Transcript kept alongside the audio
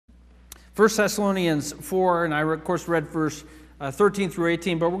1 Thessalonians 4, and I, of course, read verse 13 through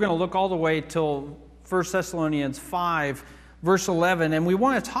 18, but we're going to look all the way till 1 Thessalonians 5, verse 11, and we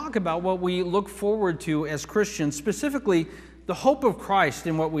want to talk about what we look forward to as Christians, specifically the hope of Christ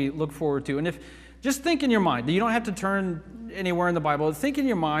in what we look forward to. And if just think in your mind, you don't have to turn anywhere in the Bible, think in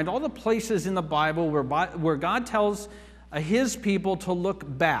your mind all the places in the Bible where God tells His people to look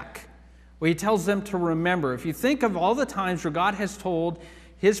back, where He tells them to remember. If you think of all the times where God has told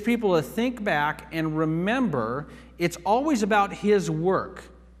His people to think back and remember, it's always about His work,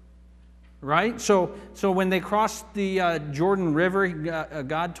 right? So when they crossed the Jordan River,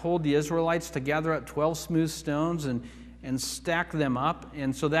 God told the Israelites to gather up 12 smooth stones and stack them up.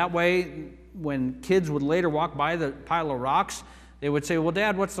 And so that way, when kids would later walk by the pile of rocks, they would say, well,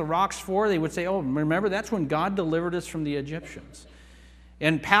 Dad, what's the rocks for? They would say, oh, remember, that's when God delivered us from the Egyptians.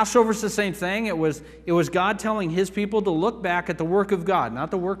 And Passover is the same thing. It was God telling His people to look back at the work of God, not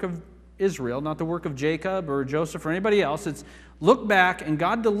the work of Israel, not the work of Jacob or Joseph or anybody else. It's look back, and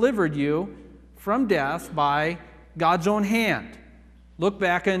God delivered you from death by God's own hand. Look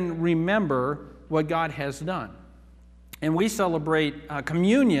back and remember what God has done. And we celebrate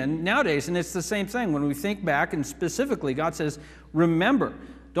communion nowadays, and it's the same thing. When we think back, and specifically, God says, remember.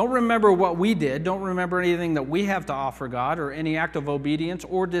 Don't remember what we did. Don't remember anything that we have to offer God or any act of obedience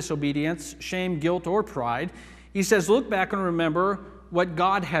or disobedience, shame, guilt, or pride. He says, look back and remember what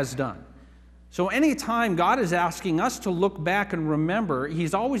God has done. So anytime God is asking us to look back and remember,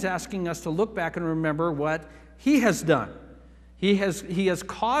 He's always asking us to look back and remember what He has done. He has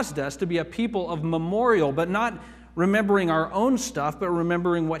caused us to be a people of memorial, but not remembering our own stuff, but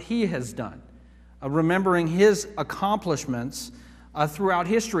remembering what He has done, remembering His accomplishments throughout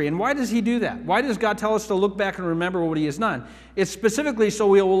history. And why does He do that? Why does God tell us to look back and remember what He has done? It's specifically so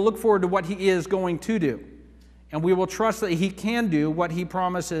we will look forward to what He is going to do. And we will trust that He can do what He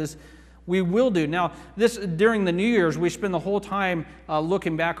promises we will do. Now, during the New Year's, we spend the whole time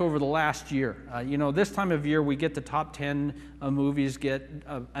looking back over the last year. This time of year, we get the top 10 movies get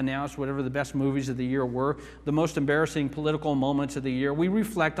announced, whatever the best movies of the year were, the most embarrassing political moments of the year. We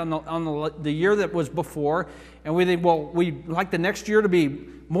reflect on the year that was before, and we think, well, we'd like the next year to be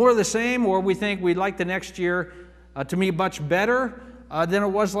more of the same, or we think we'd like the next year to be much better than it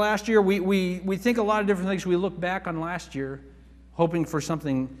was last year. We think a lot of different things. We look back on last year, hoping for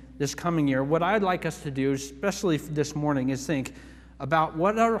something this coming year. What I'd like us to do, especially this morning, is think about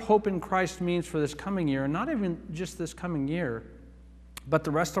what our hope in Christ means for this coming year, and not even just this coming year, but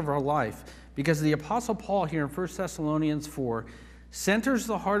the rest of our life. Because the Apostle Paul here in 1 Thessalonians 4 centers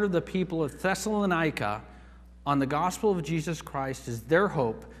the heart of the people of Thessalonica on the gospel of Jesus Christ as their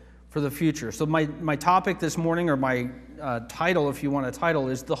hope for the future. So my topic this morning, or my title, if you want a title,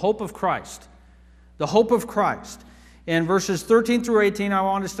 is The Hope of Christ. The Hope of Christ. In verses 13 through 18, I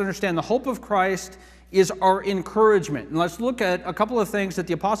want us to understand the hope of Christ is our encouragement. And let's look at a couple of things that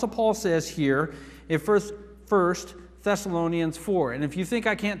the Apostle Paul says here in 1 Thessalonians 4. And if you think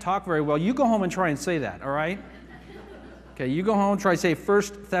I can't talk very well, you go home and try and say that, all right? Okay, you go home and try to say 1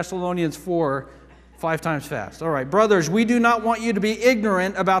 Thessalonians 4 5 times fast. All right, brothers, we do not want you to be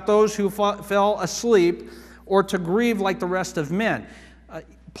ignorant about those who fell asleep or to grieve like the rest of men.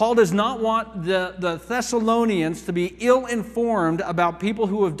 Paul does not want the Thessalonians to be ill-informed about people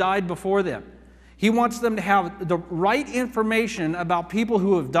who have died before them. He wants them to have the right information about people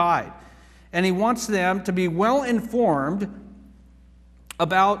who have died. And he wants them to be well-informed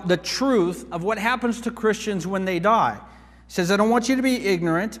about the truth of what happens to Christians when they die. He says, I don't want you to be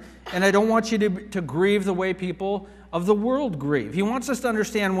ignorant, and I don't want you to grieve the way people of the world grieve. He wants us to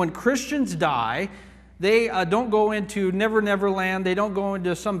understand when Christians die, they don't go into Never Never Land. They don't go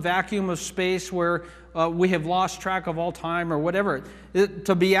into some vacuum of space where we have lost track of all time or whatever.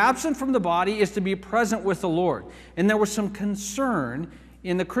 To be absent from the body is to be present with the Lord. And there was some concern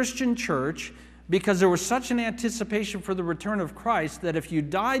in the Christian church because there was such an anticipation for the return of Christ that if you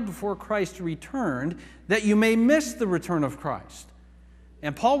died before Christ returned, that you may miss the return of Christ.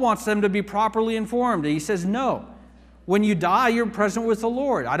 And Paul wants them to be properly informed. He says, no. When you die, you're present with the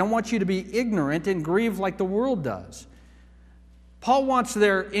Lord. I don't want you to be ignorant and grieve like the world does. Paul wants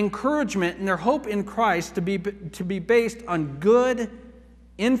their encouragement and their hope in Christ to be based on good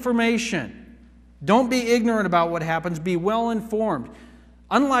information. Don't be ignorant about what happens. Be well informed.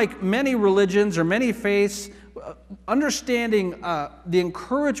 Unlike many religions or many faiths, understanding the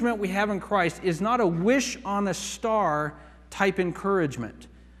encouragement we have in Christ is not a wish on a star type encouragement.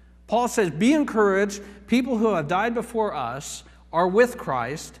 Paul says, be encouraged. People who have died before us are with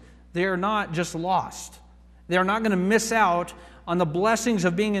Christ. They are not just lost. They are not going to miss out on the blessings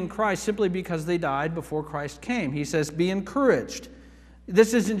of being in Christ simply because they died before Christ came. He says, be encouraged.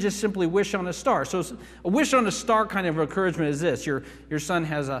 This isn't just simply wish on a star. So a wish on a star kind of encouragement is this. Your son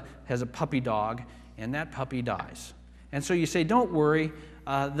has a puppy dog, and that puppy dies. And so you say, don't worry,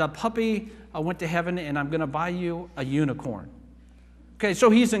 the puppy went to heaven, and I'm going to buy you a unicorn. Okay, so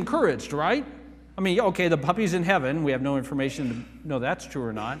he's encouraged, right? I mean, okay, the puppy's in heaven. We have no information to know that's true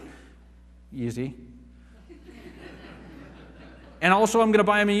or not. Easy. And also, I'm going to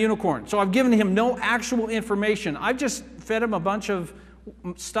buy him a unicorn. So I've given him no actual information. I've just fed him a bunch of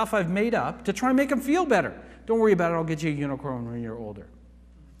stuff I've made up to try and make him feel better. Don't worry about it. I'll get you a unicorn when you're older.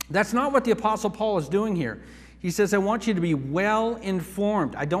 That's not what the Apostle Paul is doing here. He says, I want you to be well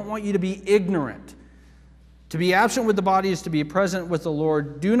informed. I don't want you to be ignorant. To be absent with the body is to be present with the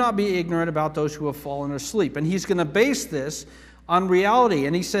Lord. Do not be ignorant about those who have fallen asleep. And he's going to base this on reality.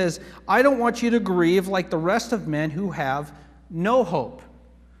 And he says, I don't want you to grieve like the rest of men who have no hope.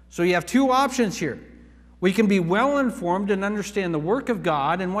 So you have two options here. We can be well informed and understand the work of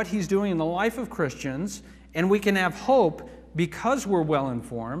God and what he's doing in the life of Christians, and we can have hope because we're well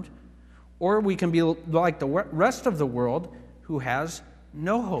informed, or we can be like the rest of the world who has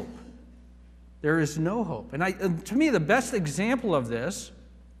no hope. There is no hope. And to me, the best example of this,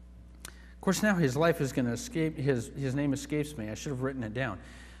 of course, now his life is going to escape, his name escapes me. I should have written it down.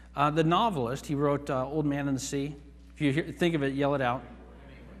 The novelist, he wrote Old Man and the Sea. If you think of it, yell it out.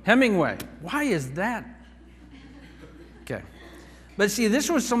 Hemingway. Why is that? Okay. But see,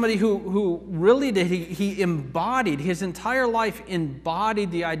 this was somebody who really did, he embodied, his entire life embodied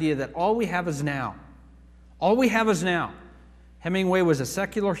the idea that all we have is now. All we have is now. Hemingway was a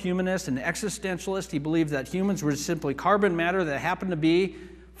secular humanist, an existentialist. He believed that humans were simply carbon matter that happened to be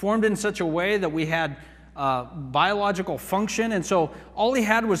formed in such a way that we had biological function. And so all he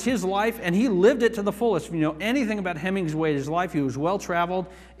had was his life, and he lived it to the fullest. If you know anything about Hemingway's life, he was well-traveled.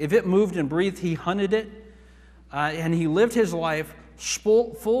 If it moved and breathed, he hunted it. And he lived his life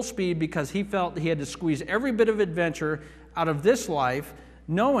full speed because he felt he had to squeeze every bit of adventure out of this life,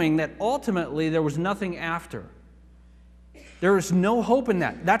 knowing that ultimately there was nothing after. There is no hope in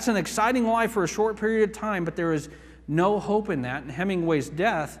that. That's an exciting life for a short period of time, but there is no hope in that. And Hemingway's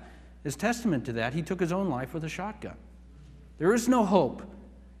death is testament to that. He took his own life with a shotgun. There is no hope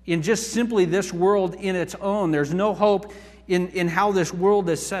in just simply this world in its own. There's no hope in how this world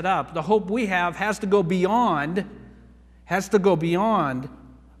is set up. The hope we have has to go beyond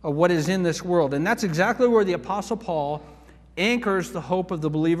what is in this world. And that's exactly where the Apostle Paul anchors the hope of the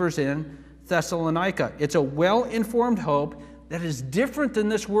believers in Thessalonica. It's a well-informed hope that is different than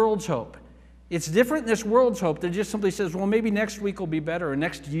this world's hope. It's different than this world's hope that just simply says, well, maybe next week will be better or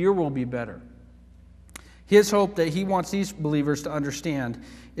next year will be better. His hope that he wants these believers to understand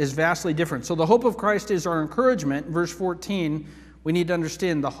is vastly different. So the hope of Christ is our encouragement. In verse 14, we need to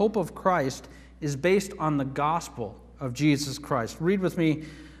understand the hope of Christ is based on the gospel of Jesus Christ. Read with me,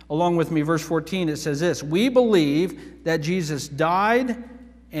 along with me, verse 14. It says this, we believe that Jesus died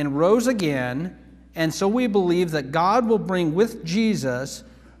and rose again, and so we believe that God will bring with Jesus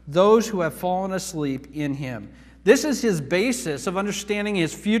those who have fallen asleep in him. This is his basis of understanding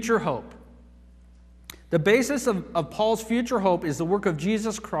his future hope. The basis of Paul's future hope is the work of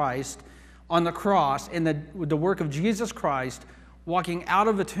Jesus Christ on the cross and the work of Jesus Christ walking out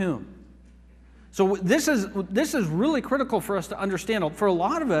of a tomb. So this is really critical for us to understand. For a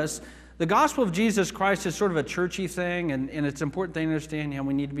lot of us, the gospel of Jesus Christ is sort of a churchy thing, and it's an important thing to understand how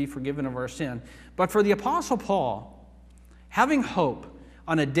we need to be forgiven of our sin. But for the Apostle Paul, having hope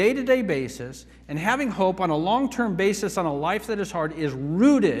on a day-to-day basis and having hope on a long-term basis on a life that is hard is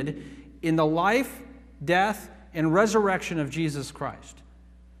rooted in the life, death, and resurrection of Jesus Christ.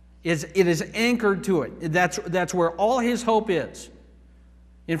 It is anchored to it. That's where all his hope is.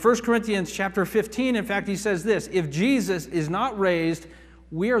 In 1 Corinthians chapter 15, in fact, he says this, if Jesus is not raised,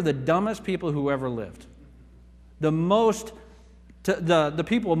 we are the dumbest people who ever lived. The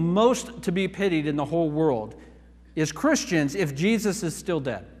people most to be pitied in the whole world is Christians if Jesus is still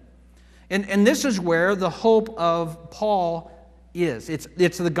dead. And this is where the hope of Paul is.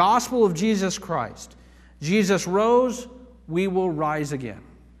 It's the gospel of Jesus Christ. Jesus rose, we will rise again.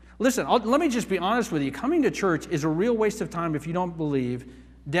 Listen, let me just be honest with you. Coming to church is a real waste of time if you don't believe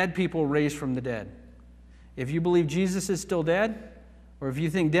dead people raised from the dead. If you believe Jesus is still dead, or if you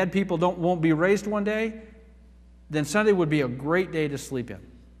think dead people won't be raised one day, then Sunday would be a great day to sleep in.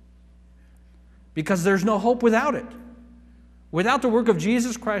 Because there's no hope without it. Without the work of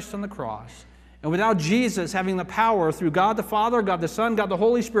Jesus Christ on the cross, and without Jesus having the power through God the Father, God the Son, God the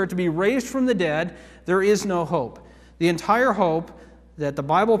Holy Spirit to be raised from the dead, there is no hope. The entire hope that the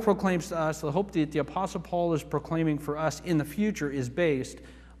Bible proclaims to us, the hope that the Apostle Paul is proclaiming for us in the future is based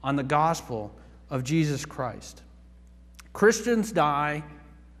on the gospel of Jesus Christ. Christians die,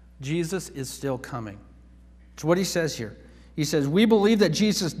 Jesus is still coming. It's what he says here. He says, we believe that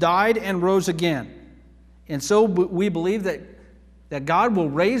Jesus died and rose again. And so we believe that God will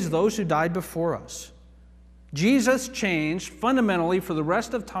raise those who died before us. Jesus changed fundamentally for the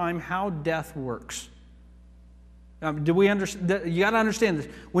rest of time how death works. Do we understand? You got to understand this.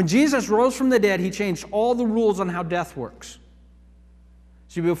 When Jesus rose from the dead, he changed all the rules on how death works.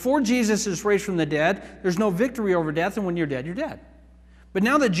 See, before Jesus is raised from the dead, there's no victory over death, and when you're dead, you're dead. But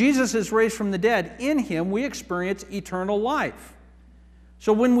now that Jesus is raised from the dead, in him we experience eternal life.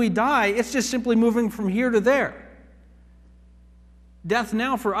 So when we die, it's just simply moving from here to there. Death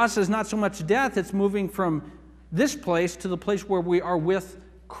now for us is not so much death, it's moving from this place to the place where we are with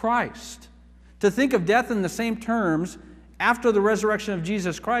Christ. To think of death in the same terms after the resurrection of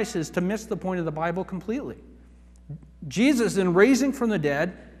Jesus Christ is to miss the point of the Bible completely. Jesus, in raising from the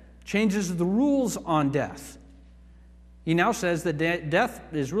dead, changes the rules on death. He now says that death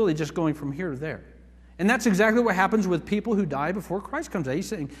is really just going from here to there. And that's exactly what happens with people who die before Christ comes out. He's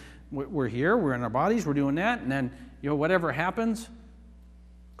saying, we're here, we're in our bodies, we're doing that, and then, whatever happens,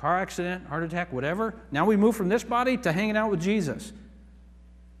 car accident, heart attack, whatever, now we move from this body to hanging out with Jesus.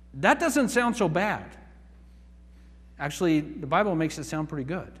 That doesn't sound so bad. Actually, the Bible makes it sound pretty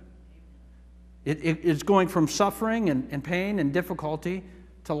good. It's going from suffering and pain and difficulty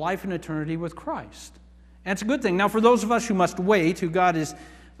to life and eternity with Christ. And it's a good thing. Now, for those of us who must wait, who God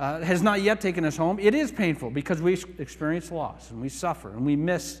has not yet taken us home, it is painful because we experience loss and we suffer and we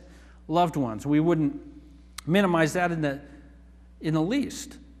miss loved ones. We wouldn't minimize that in the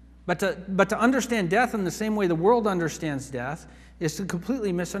least. But to understand death in the same way the world understands death is to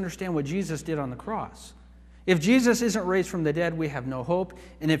completely misunderstand what Jesus did on the cross. If Jesus isn't raised from the dead, we have no hope.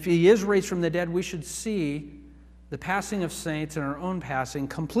 And if he is raised from the dead, we should see the passing of saints and our own passing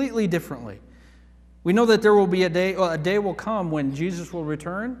completely differently. We know that there will be a day will come when Jesus will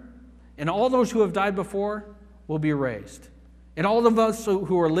return, and all those who have died before will be raised. And all of us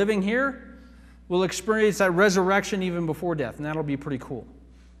who are living here will experience that resurrection even before death, and that'll be pretty cool.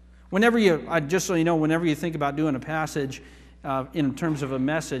 Whenever you think about doing a passage in terms of a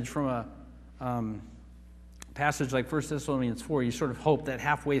message from a passage like 1 Thessalonians 4, you sort of hope that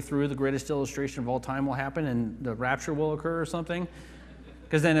halfway through the greatest illustration of all time will happen and the rapture will occur or something,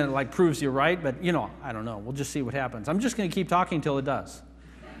 because then it proves you right. But I don't know. We'll just see what happens. I'm just going to keep talking until it does.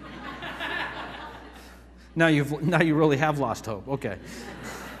 Now you really have lost hope. Okay.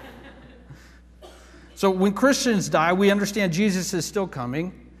 So when Christians die, we understand Jesus is still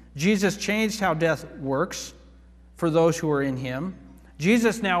coming. Jesus changed how death works for those who are in him.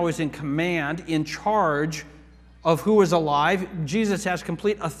 Jesus now is in command, in charge of who is alive. Jesus has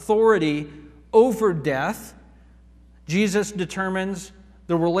complete authority over death. Jesus determines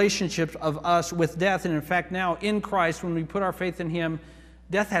the relationship of us with death. And in fact, now in Christ, when we put our faith in him,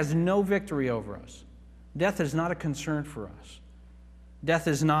 death has no victory over us. Death is not a concern for us. Death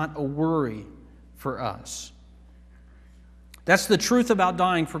is not a worry for us. That's the truth about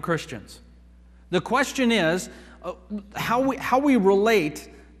dying for Christians. The question is, how we relate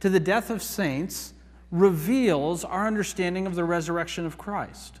to the death of saints reveals our understanding of the resurrection of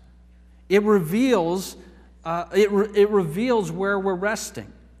Christ. It reveals where we're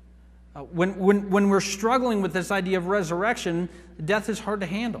resting. When we're struggling with this idea of resurrection, death is hard to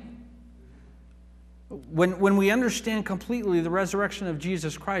handle. When we understand completely the resurrection of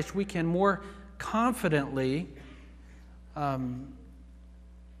Jesus Christ, we can more confidently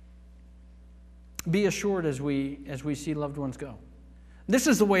be assured as we see loved ones go. This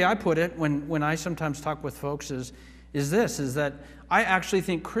is the way I put it when I sometimes talk with folks is that I actually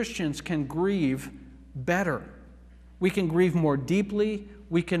think Christians can grieve better. We can grieve more deeply.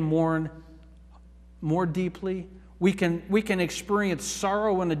 We can mourn more deeply. We can experience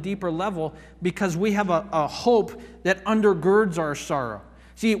sorrow on a deeper level because we have a hope that undergirds our sorrow.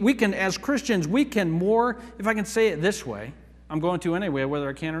 See, as Christians, we can more, if I can say it this way, I'm going to anyway, whether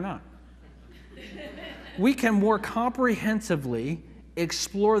I can or not. We can more comprehensively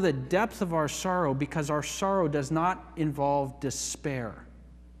explore the depth of our sorrow because our sorrow does not involve despair.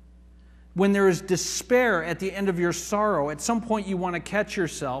 When there is despair at the end of your sorrow, at some point you want to catch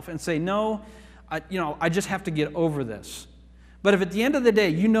yourself and say, no, I just have to get over this. But if at the end of the day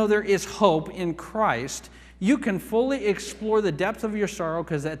you know there is hope in Christ, you can fully explore the depth of your sorrow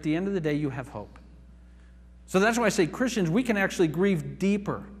because at the end of the day you have hope. So that's why I say Christians, we can actually grieve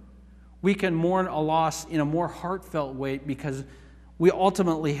deeper. We can mourn a loss in a more heartfelt way because we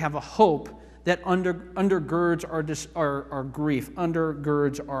ultimately have a hope that undergirds our grief,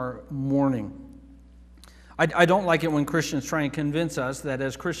 undergirds our mourning. I don't like it when Christians try and convince us that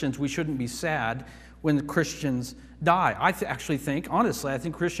as Christians we shouldn't be sad when Christians die. I actually think, honestly, I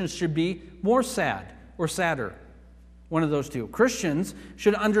think Christians should be more sad or sadder. One of those two. Christians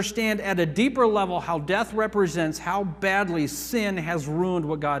should understand at a deeper level how death represents how badly sin has ruined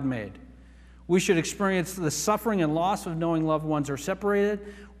what God made. We should experience the suffering and loss of knowing loved ones are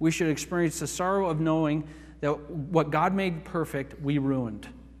separated. We should experience the sorrow of knowing that what God made perfect, we ruined.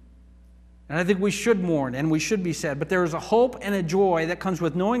 And I think we should mourn and we should be sad. But there is a hope and a joy that comes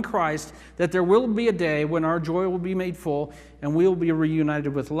with knowing Christ, that there will be a day when our joy will be made full and we will be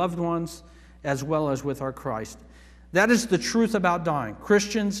reunited with loved ones as well as with our Christ. That is the truth about dying.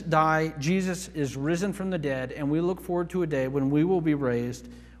 Christians die, Jesus is risen from the dead, and we look forward to a day when we will be raised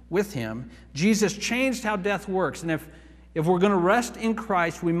with him. Jesus changed how death works, and if we're going to rest in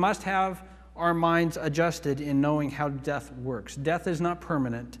Christ, we must have our minds adjusted in knowing how death works. Death is not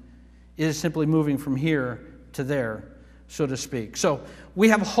permanent. It is simply moving from here to there, so to speak. So we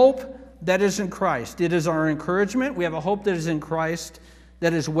have hope that is in Christ. It is our encouragement. We have a hope that is in Christ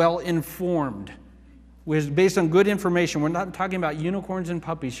that is well informed. Based on good information. We're not talking about unicorns and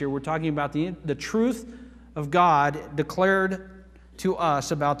puppies here. We're talking about the truth of God declared to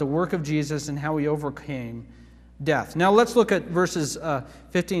us about the work of Jesus and how he overcame death. Now let's look at verses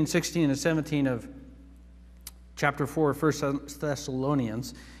 15, 16, and 17 of chapter 4 of 1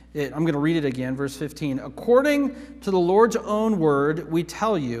 Thessalonians. I'm going to read it again, verse 15. According to the Lord's own word, we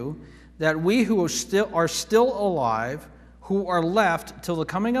tell you that we who are still alive, who are left till the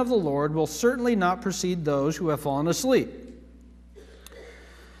coming of the Lord, will certainly not precede those who have fallen asleep.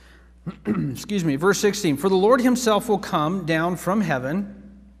 Excuse me, verse 16. For the Lord himself will come down from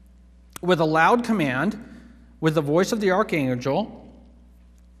heaven with a loud command, with the voice of the archangel,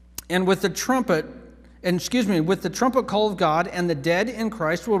 and with the trumpet call of God, and the dead in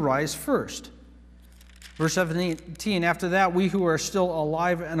Christ will rise first. Verse 17. After that, we who are still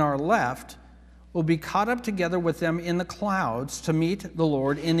alive and are left will be caught up together with them in the clouds to meet the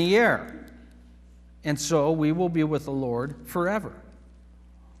Lord in the air. And so we will be with the Lord forever.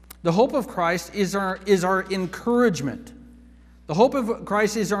 The hope of Christ is our encouragement. The hope of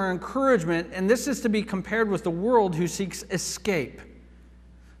Christ is our encouragement, and this is to be compared with the world who seeks escape.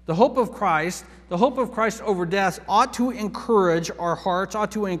 The hope of Christ over death ought to encourage our hearts,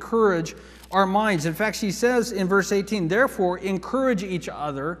 ought to encourage our minds. In fact, he says in verse 18, therefore, encourage each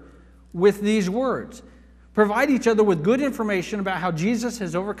other with these words. Provide each other with good information about how Jesus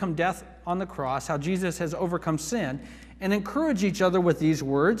has overcome death on the cross, how Jesus has overcome sin, and encourage each other with these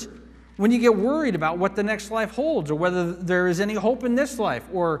words when you get worried about what the next life holds, or whether there is any hope in this life,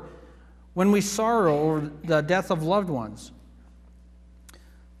 or when we sorrow over the death of loved ones.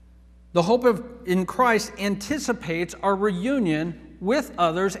 The hope in Christ anticipates our reunion with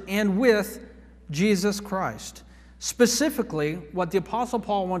others and with Jesus Christ. Specifically, what the Apostle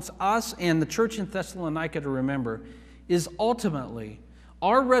Paul wants us and the church in Thessalonica to remember is ultimately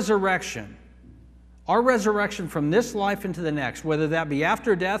our resurrection from this life into the next, whether that be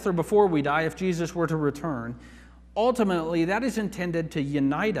after death or before we die, if Jesus were to return, ultimately that is intended to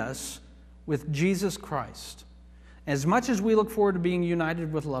unite us with Jesus Christ. As much as we look forward to being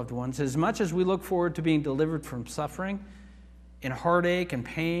united with loved ones, as much as we look forward to being delivered from suffering and heartache and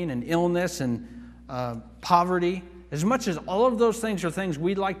pain and illness and poverty, as much as all of those things are things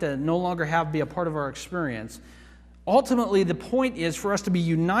we'd like to no longer have be a part of our experience, ultimately the point is for us to be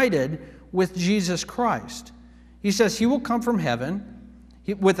united with Jesus Christ. He says he will come from heaven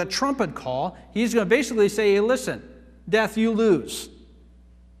with a trumpet call. He's going to basically say, hey, listen, death, you lose.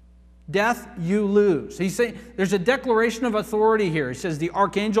 Death, you lose. He's saying there's a declaration of authority here. He says the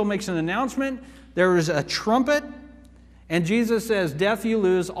archangel makes an announcement. There is a trumpet. And Jesus says, death, you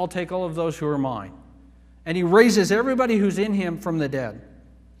lose. I'll take all of those who are mine. And he raises everybody who's in him from the dead.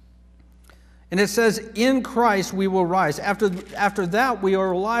 And it says, in Christ we will rise. After that, we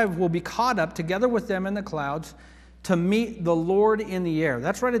are alive, will be caught up together with them in the clouds to meet the Lord in the air.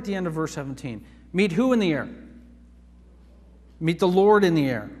 That's right at the end of verse 17. Meet who in the air? Meet the Lord in the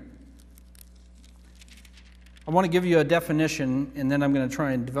air. I want to give you a definition, and then I'm going to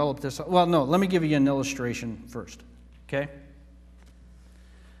try and develop this. Well, no, let me give you an illustration first. Okay?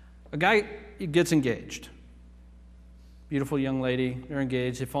 A guy gets engaged. Beautiful young lady. They're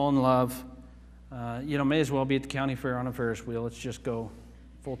engaged. They fall in love. May as well be at the county fair on a Ferris wheel. Let's just go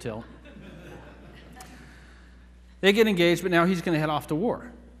full tilt. They get engaged, but now he's going to head off to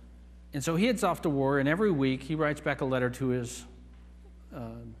war. And so he heads off to war, and every week he writes back a letter to his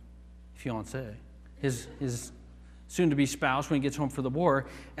fiancée, his soon-to-be spouse when he gets home for the war,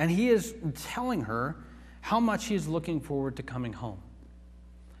 and he is telling her how much he's looking forward to coming home.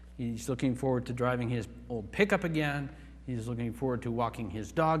 He's looking forward to driving his old pickup again. He's looking forward to walking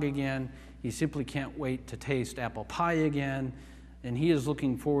his dog again. He simply can't wait to taste apple pie again. And he is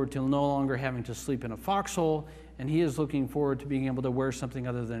looking forward to no longer having to sleep in a foxhole. And he is looking forward to being able to wear something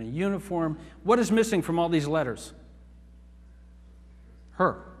other than a uniform. What is missing from all these letters?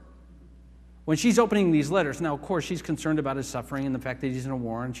 Her. When she's opening these letters, now, of course, she's concerned about his suffering and the fact that he's in a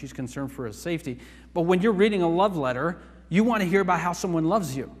war, and she's concerned for his safety. But when you're reading a love letter, you want to hear about how someone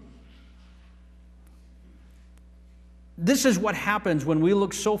loves you. This is what happens when we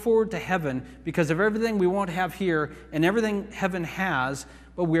look so forward to heaven because of everything we won't have here and everything heaven has,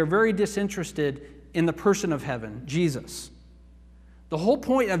 but we're very disinterested in the person of heaven, Jesus. The whole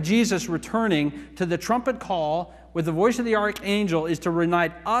point of Jesus returning to the trumpet call with the voice of the archangel is to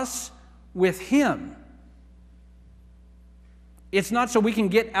reunite us with him. It's not so we can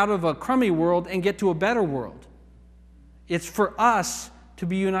get out of a crummy world and get to a better world. It's for us to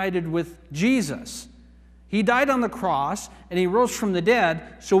be united with Jesus. He died on the cross and he rose from the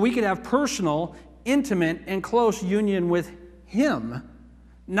dead so we could have personal, intimate, and close union with him.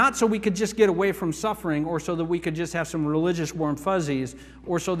 Not so we could just get away from suffering or so that we could just have some religious warm fuzzies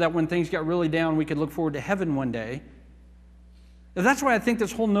or so that when things get really down we could look forward to heaven one day. That's why I think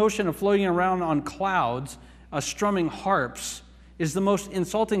this whole notion of floating around on clouds, strumming harps, is the most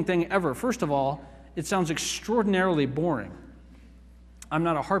insulting thing ever. First of all, it sounds extraordinarily boring. I'm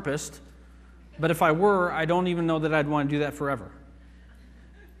not a harpist, but if I were, I don't even know that I'd want to do that forever.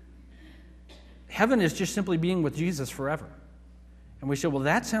 Heaven is just simply being with Jesus forever. And we say, well,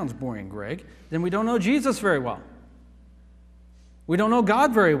 that sounds boring, Greg. Then we don't know Jesus very well. We don't know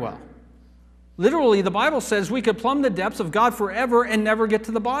God very well. Literally, the Bible says we could plumb the depths of God forever and never get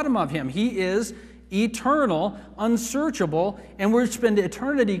to the bottom of him. He is eternal, unsearchable, and we're spend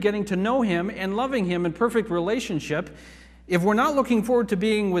eternity getting to know him and loving him in perfect relationship. If we're not looking forward to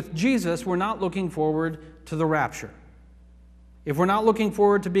being with Jesus, we're not looking forward to the rapture. If we're not looking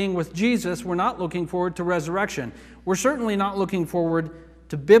forward to being with Jesus, we're not looking forward to resurrection. We're certainly not looking forward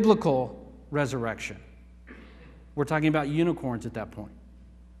to biblical resurrection. We're talking about unicorns at that point.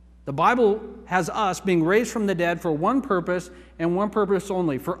 The Bible has us being raised from the dead for one purpose and one purpose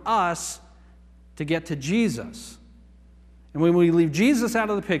only, for us to get to Jesus. And when we leave Jesus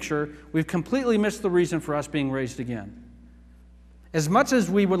out of the picture, we've completely missed the reason for us being raised again. As much as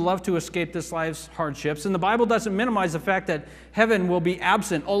we would love to escape this life's hardships, and the Bible doesn't minimize the fact that heaven will be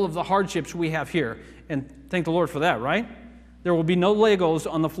absent all of the hardships we have here. And thank the Lord for that, right? There will be no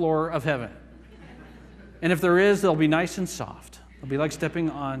Legos on the floor of heaven. And if there is, they'll be nice and soft. It'll be like stepping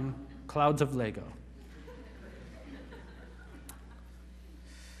on clouds of Lego.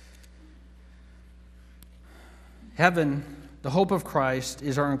 Heaven, the hope of Christ,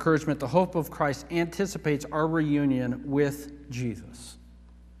 is our encouragement. The hope of Christ anticipates our reunion with Jesus.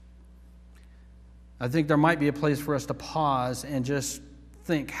 I think there might be a place for us to pause and just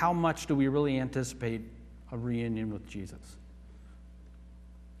think, how much do we really anticipate a reunion with Jesus?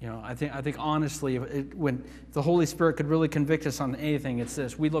 You know, I think honestly, when the Holy Spirit could really convict us on anything, it's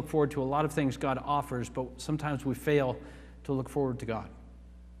this. We look forward to a lot of things God offers, but sometimes we fail to look forward to God.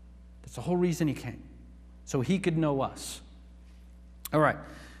 That's the whole reason he came, so he could know us. All right.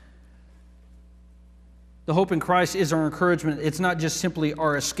 The hope in Christ is our encouragement. It's not just simply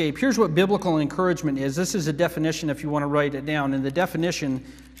our escape. Here's what biblical encouragement is. This is a definition if you want to write it down, and the definition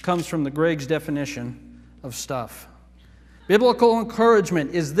comes from the Greg's definition of stuff. Biblical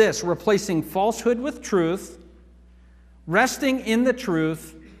encouragement is this: replacing falsehood with truth, resting in the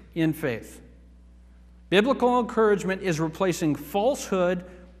truth in faith. Biblical encouragement is replacing falsehood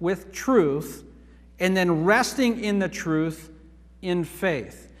with truth and then resting in the truth in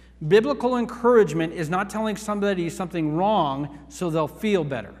faith. Biblical encouragement is not telling somebody something wrong so they'll feel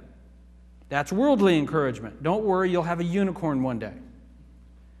better. That's worldly encouragement. Don't worry, you'll have a unicorn one day.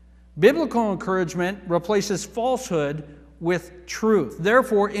 Biblical encouragement replaces falsehood with truth.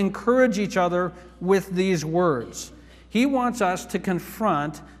 Therefore, encourage each other with these words. He wants us to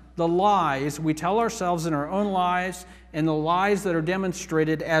confront the lies we tell ourselves in our own lives and the lies that are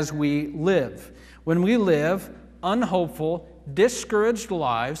demonstrated as we live. When we live unhopeful, discouraged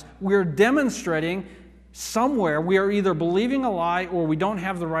lives, we're demonstrating somewhere we are either believing a lie or we don't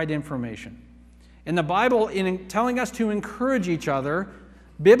have the right information. And the Bible, in telling us to encourage each other,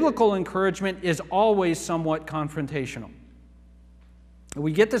 biblical encouragement is always somewhat confrontational.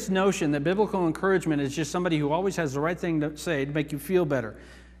 We get this notion that biblical encouragement is just somebody who always has the right thing to say to make you feel better.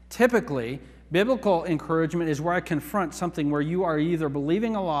 Typically, biblical encouragement is where I confront something where you are either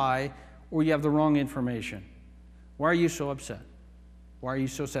believing a lie or you have the wrong information. Why are you so upset? Why are you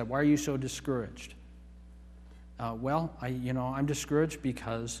so sad? Why are you so discouraged? I'm discouraged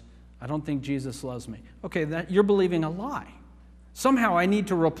because I don't think Jesus loves me. Okay, you're believing a lie. Somehow I need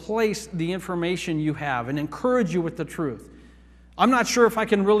to replace the information you have and encourage you with the truth. I'm not sure if I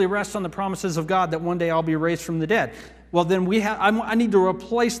can really rest on the promises of God that one day I'll be raised from the dead. Well, then I need to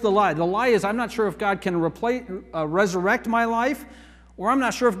replace the lie. The lie is I'm not sure if God can resurrect my life, or I'm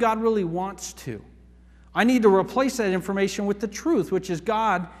not sure if God really wants to. I need to replace that information with the truth, which is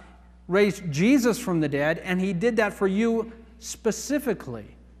God raised Jesus from the dead, and He did that for you specifically.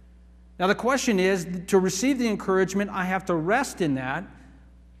 Now the question is, to receive the encouragement, I have to rest in that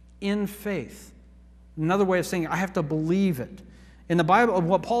in faith. Another way of saying it, I have to believe it. In the Bible,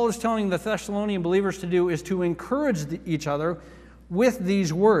 what Paul is telling the Thessalonian believers to do is to encourage each other with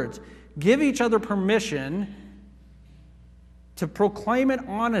these words. Give each other permission to proclaim it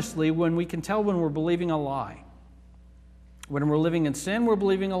honestly when we can tell when we're believing a lie. When we're living in sin, we're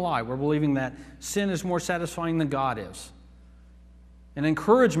believing a lie. We're believing that sin is more satisfying than God is. An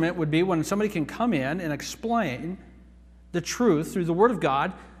encouragement would be when somebody can come in and explain the truth through the Word of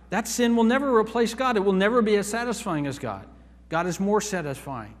God. That sin will never replace God. It will never be as satisfying as God. God is more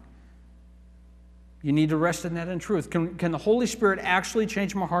satisfying. You need to rest in that in truth. Can the Holy Spirit actually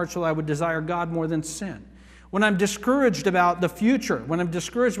change my heart so that I would desire God more than sin? When I'm discouraged about the future, when I'm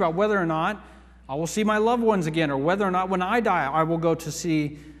discouraged about whether or not I will see my loved ones again, or whether or not when I die I will go to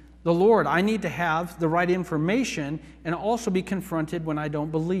see the Lord, I need to have the right information and also be confronted when I don't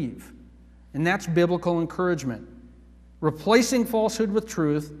believe. And that's biblical encouragement. Replacing falsehood with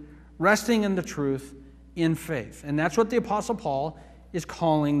truth, resting in the truth in faith. And that's what the Apostle Paul is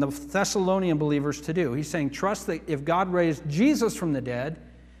calling the Thessalonian believers to do. He's saying, trust that if God raised Jesus from the dead,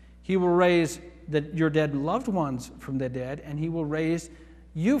 He will raise your dead loved ones from the dead, and He will raise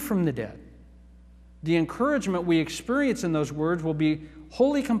you from the dead. The encouragement we experience in those words will be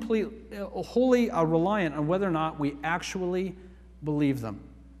wholly reliant on whether or not we actually believe them.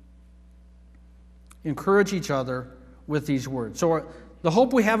 Encourage each other with these words. So the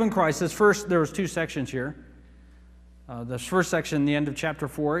hope we have in Christ is first, there was two sections here. The first section, the end of chapter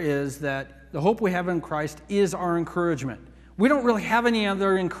 4, is that the hope we have in Christ is our encouragement. We don't really have any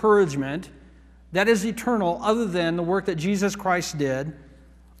other encouragement that is eternal other than the work that Jesus Christ did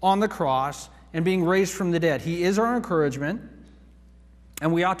on the cross and being raised from the dead. He is our encouragement,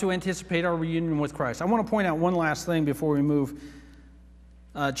 and we ought to anticipate our reunion with Christ. I want to point out one last thing before we move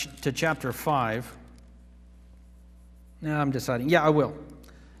to chapter 5. Now I'm deciding. Yeah, I will.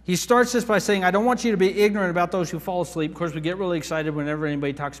 He starts this by saying, I don't want you to be ignorant about those who fall asleep. Of course, we get really excited whenever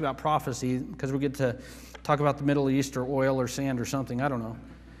anybody talks about prophecy because we get to talk about the Middle East or oil or sand or something. I don't know.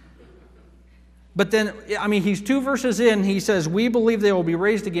 But then, he's 2 verses in, he says, we believe they will be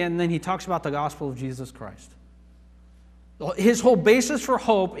raised again, and then he talks about the gospel of Jesus Christ. His whole basis for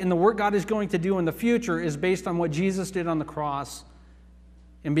hope in the work God is going to do in the future is based on what Jesus did on the cross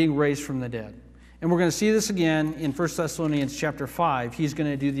and being raised from the dead. And we're going to see this again in 1 Thessalonians chapter 5. He's going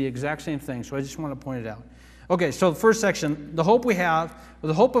to do the exact same thing, so I just want to point it out. Okay, so the first section, the hope we have, or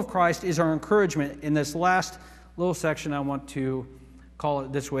the hope of Christ is our encouragement. In this last little section, I want to call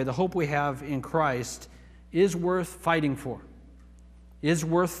it this way. The hope we have in Christ is worth fighting for. Is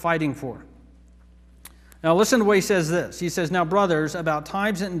worth fighting for. Now listen to what he says this. He says, now brothers, about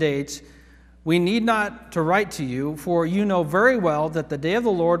times and dates, we need not to write to you, for you know very well that the day of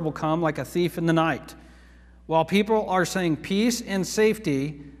the Lord will come like a thief in the night. While people are saying peace and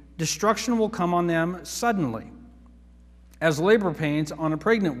safety, destruction will come on them suddenly, as labor pains on a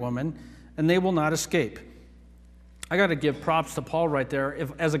pregnant woman, and they will not escape. I got to give props to Paul right there.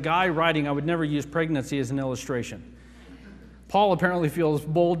 As a guy writing, I would never use pregnancy as an illustration. Paul apparently feels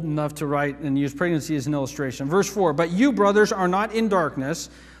bold enough to write and use pregnancy as an illustration. Verse 4, but you, brothers, are not in darkness,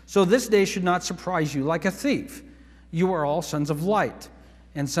 so this day should not surprise you like a thief. You are all sons of light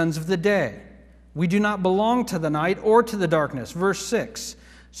and sons of the day. We do not belong to the night or to the darkness. Verse 6,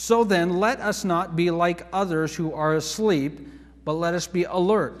 so then let us not be like others who are asleep, but let us be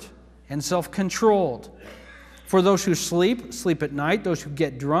alert and self-controlled. For those who sleep, sleep at night. Those who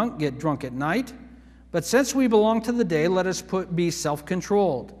get drunk at night. But since we belong to the day, let us be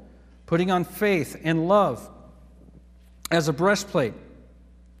self-controlled, putting on faith and love as a breastplate,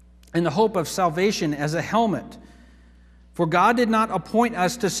 and the hope of salvation as a helmet. For God did not appoint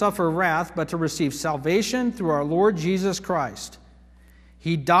us to suffer wrath, but to receive salvation through our Lord Jesus Christ.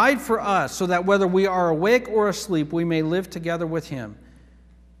 He died for us, so that whether we are awake or asleep, we may live together with Him.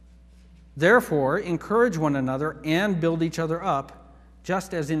 Therefore, encourage one another and build each other up,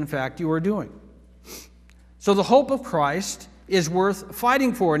 just as in fact you are doing. So the hope of Christ is worth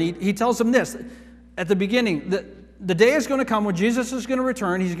fighting for. And he tells them this at the beginning, that the day is going to come when Jesus is going to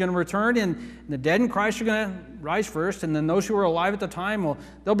return. He's going to return, and the dead in Christ are going to rise first, and then those who are alive at the time,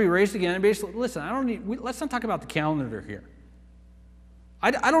 they'll be raised again. And basically, listen, let's not talk about the calendar here.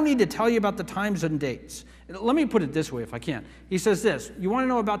 I don't need to tell you about the times and dates. Let me put it this way if I can. He says this, you want to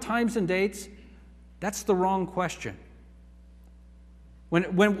know about times and dates? That's the wrong question.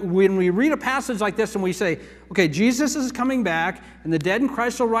 When we read a passage like this and we say, okay, Jesus is coming back and the dead in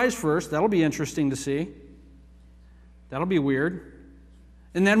Christ will rise first, that'll be interesting to see. That'll be weird.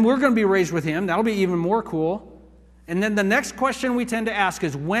 And then we're going to be raised with him. That'll be even more cool. And then the next question we tend to ask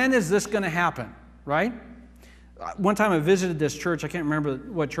is, when is this going to happen? Right? One time I visited this church. I can't remember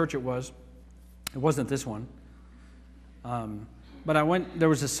what church it was. It wasn't this one. But I went, there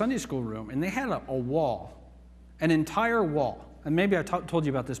was a Sunday school room, and they had a wall, an entire wall. And maybe I told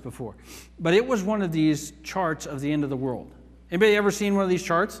you about this before. But it was one of these charts of the end of the world. Anybody ever seen one of these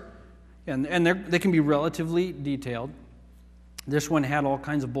charts? And they can be relatively detailed. This one had all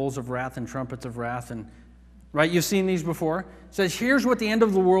kinds of bowls of wrath and trumpets of wrath. And right, you've seen these before. It says, here's what the end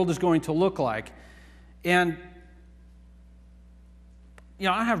of the world is going to look like. And, I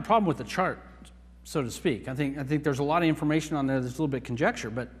don't have a problem with the chart, so to speak. I think there's a lot of information on there that's a little bit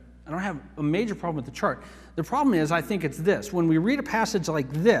conjecture, but I don't have a major problem with the chart. The problem is, I think it's this. When we read a passage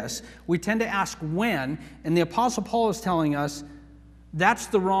like this, we tend to ask when, and the Apostle Paul is telling us that's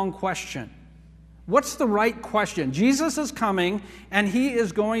the wrong question. What's the right question? Jesus is coming, and he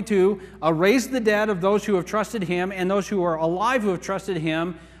is going to raise the dead of those who have trusted him, and those who are alive who have trusted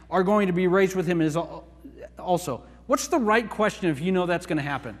him are going to be raised with him also. What's the right question if you know that's going to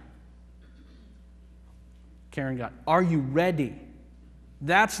happen? Karen got, are you ready?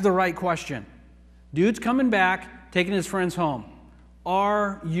 That's the right question. Dude's coming back, taking his friends home.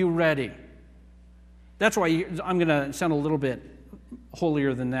 Are you ready? That's why I'm going to sound a little bit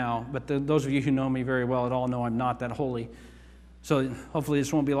holier than thou, but those of you who know me very well at all know I'm not that holy. So hopefully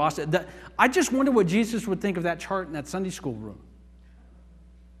this won't be lost. I just wonder what Jesus would think of that chart in that Sunday school room.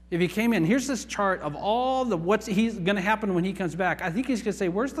 If he came in, here's this chart of all what's going to happen when he comes back. I think he's going to say,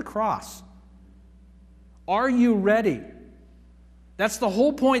 where's the cross? Are you ready? That's the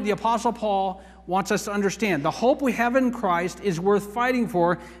whole point the Apostle Paul wants us to understand. The hope we have in Christ is worth fighting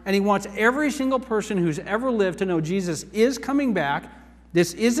for, and he wants every single person who's ever lived to know Jesus is coming back.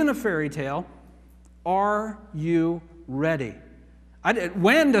 This isn't a fairy tale. Are you ready?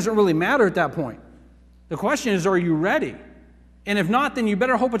 When doesn't really matter at that point. The question is, are you ready? And if not, then you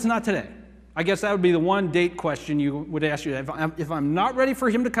better hope it's not today. I guess that would be the one date question you would ask you. If I'm not ready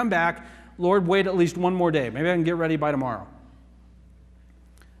for him to come back, Lord, wait at least one more day. Maybe I can get ready by tomorrow.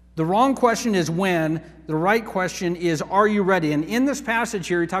 The wrong question is when. The right question is, are you ready? And in this passage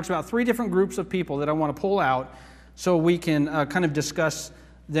here, he talks about three different groups of people that I want to pull out so we can kind of discuss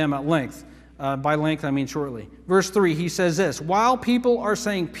them at length. By length, I mean shortly. Verse 3, he says this, while people are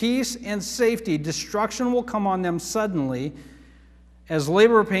saying peace and safety, destruction will come on them suddenly as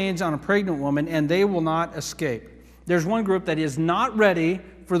labor pains on a pregnant woman, and they will not escape. There's one group that is not ready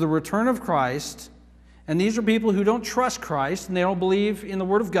for the return of Christ. And these are people who don't trust Christ, and they don't believe in the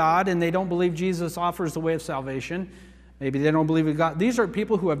Word of God, and they don't believe Jesus offers the way of salvation. Maybe they don't believe in God. These are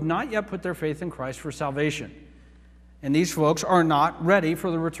people who have not yet put their faith in Christ for salvation. And these folks are not ready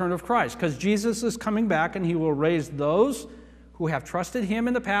for the return of Christ, because Jesus is coming back, and he will raise those who have trusted him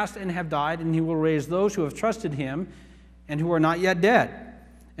in the past and have died, and he will raise those who have trusted him and who are not yet dead.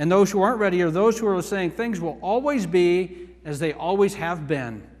 And those who aren't ready are those who are saying things will always be as they always have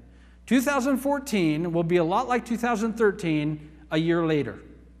been. 2014 will be a lot like 2013 a year later.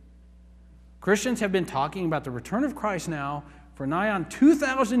 Christians have been talking about the return of Christ now for nigh on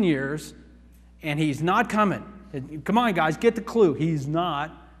 2,000 years, and he's not coming. Come on, guys, get the clue. He's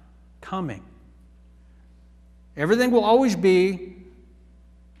not coming. Everything will always be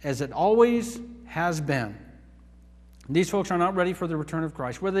as it always has been. These folks are not ready for the return of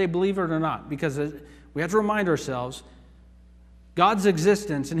Christ, whether they believe it or not, because we have to remind ourselves God's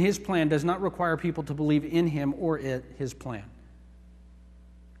existence and his plan does not require people to believe in him or his plan.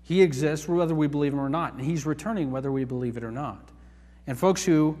 He exists whether we believe him or not, and he's returning whether we believe it or not. And folks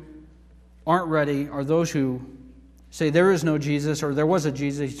who aren't ready are those who say there is no Jesus, or there was a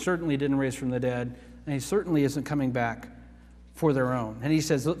Jesus, he certainly didn't raise from the dead, and he certainly isn't coming back for their own. And he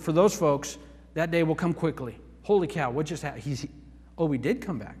says, for those folks, that day will come quickly. Holy cow, what just happened? He did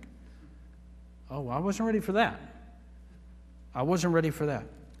come back. Oh, I wasn't ready for that. I wasn't ready for that.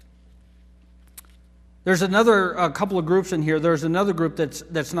 There's another couple of groups in here. There's another group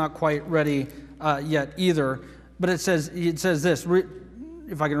that's not quite ready yet either. But it says this,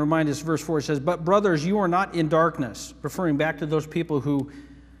 if I can remind us, verse 4, it says, but brothers, you are not in darkness, referring back to those people who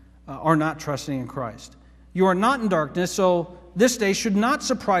are not trusting in Christ. You are not in darkness, so this day should not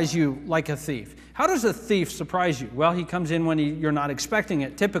surprise you like a thief. How does a thief surprise you? Well, he comes in when you're not expecting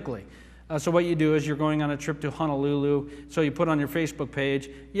it, typically. So what you do is you're going on a trip to Honolulu, so you put on your Facebook page,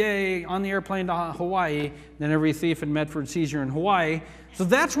 yay, on the airplane to Hawaii. Then every thief in Medford sees you're in Hawaii. So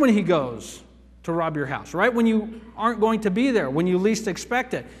that's when he goes to rob your house, right? When you aren't going to be there, when you least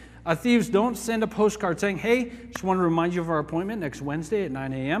expect it. Thieves don't send a postcard saying, hey, just want to remind you of our appointment next Wednesday at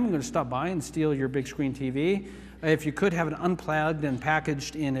 9 a.m. I'm going to stop by and steal your big screen TV. If you could have it unplugged and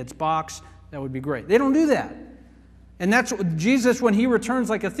packaged in its box, that would be great. They don't do that. And that's what Jesus, when he returns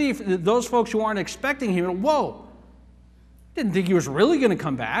like a thief, those folks who aren't expecting him, whoa, didn't think he was really going to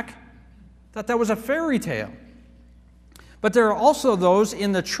come back. Thought that was a fairy tale. But there are also those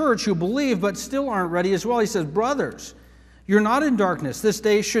in the church who believe but still aren't ready as well. He says, brothers, you're not in darkness. This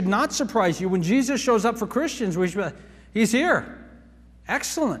day should not surprise you. When Jesus shows up for Christians, we should be, he's here.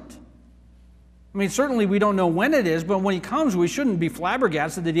 Excellent. I mean, certainly we don't know when it is, but when he comes, we shouldn't be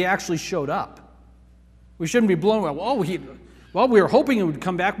flabbergasted that he actually showed up. We shouldn't be blown away. Well, we were hoping he would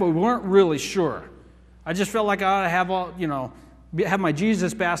come back, but we weren't really sure. I just felt like I ought to have have my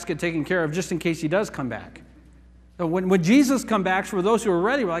Jesus basket taken care of just in case he does come back. So when Jesus comes back, for those who are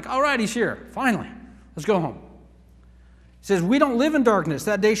ready, we're like, all right, he's here. Finally, let's go home. He says, we don't live in darkness.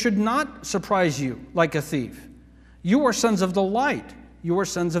 That day should not surprise you like a thief. You are sons of the light. You are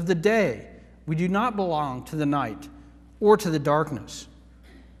sons of the day. We do not belong to the night or to the darkness.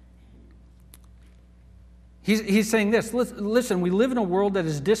 He's saying this, listen, we live in a world that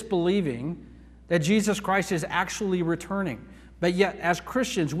is disbelieving that Jesus Christ is actually returning. But yet, as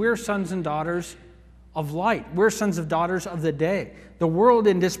Christians, we're sons and daughters of light. We're sons and daughters of the day. The world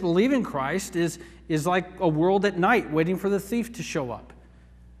in disbelieving Christ is like a world at night waiting for the thief to show up.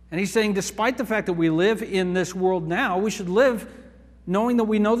 And he's saying, despite the fact that we live in this world now, we should live knowing that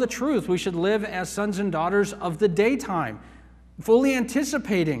we know the truth. We should live as sons and daughters of the daytime, fully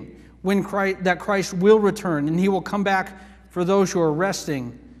anticipating that Christ will return and he will come back for those who are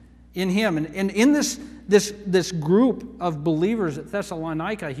resting in him. And in this group of believers at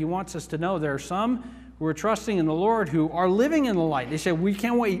Thessalonica, he wants us to know there are some who are trusting in the Lord who are living in the light. They say, we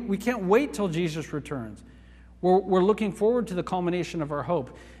can't wait till Jesus returns. We're looking forward to the culmination of our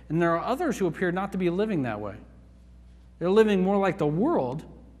hope. And there are others who appear not to be living that way. They're living more like the world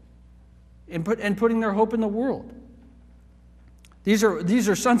and putting their hope in the world. These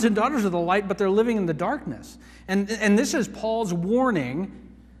are sons and daughters of the light, but they're living in the darkness. And this is Paul's warning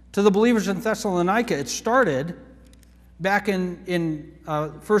to the believers in Thessalonica. It started back in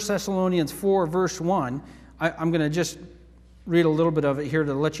 1 Thessalonians 4, verse 1. I'm going to just read a little bit of it here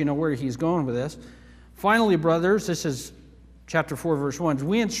to let you know where he's going with this. Finally, brothers, this is chapter 4, verse 1.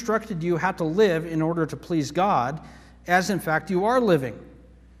 We instructed you how to live in order to please God, as in fact you are living.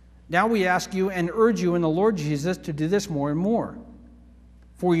 Now we ask you and urge you in the Lord Jesus to do this more and more.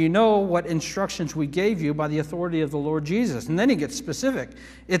 For you know what instructions we gave you by the authority of the Lord Jesus. And then he gets specific.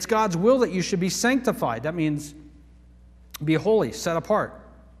 It's God's will that you should be sanctified. That means be holy, set apart.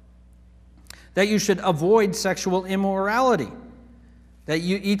 That you should avoid sexual immorality. That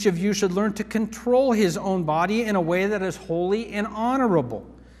each of you should learn to control his own body in a way that is holy and honorable,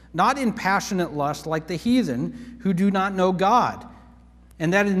 not in passionate lust like the heathen who do not know God.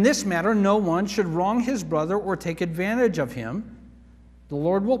 And that in this matter no one should wrong his brother or take advantage of him. The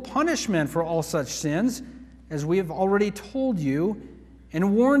Lord will punish men for all such sins, as we have already told you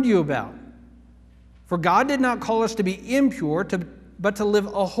and warned you about. For God did not call us to be impure, but to live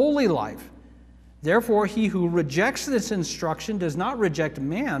a holy life. Therefore, he who rejects this instruction does not reject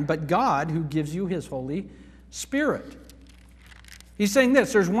man, but God who gives you his Holy Spirit. He's saying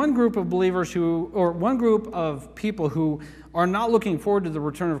this, there's one group of believers one group of people who are not looking forward to the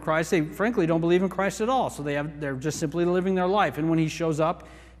return of Christ. They frankly don't believe in Christ at all, so they're just simply living their life. And when he shows up,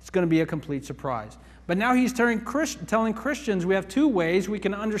 it's going to be a complete surprise. But now he's telling Christians we have two ways we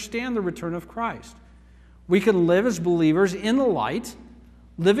can understand the return of Christ. We can live as believers in the light,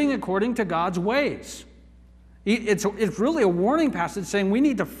 living according to God's ways. It's really a warning passage saying we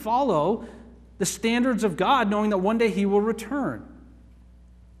need to follow the standards of God, knowing that one day he will return.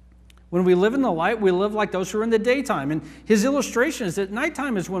 When we live in the light, we live like those who are in the daytime. And his illustration is that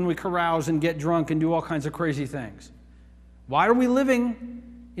nighttime is when we carouse and get drunk and do all kinds of crazy things. Why are we living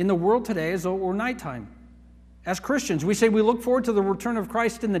in the world today as though it were nighttime? As Christians, we say we look forward to the return of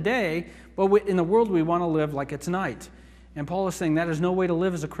Christ in the day, but in the world we want to live like it's night. And Paul is saying that is no way to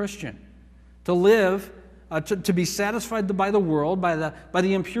live as a Christian. To live, to be satisfied by the world, by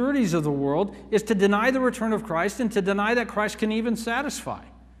the impurities of the world, is to deny the return of Christ and to deny that Christ can even satisfy.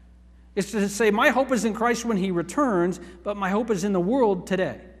 It's to say, my hope is in Christ when he returns, but my hope is in the world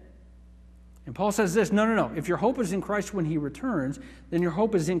today. And Paul says this, no. If your hope is in Christ when he returns, then your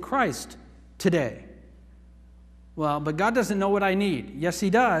hope is in Christ today. Well, but God doesn't know what I need. Yes, he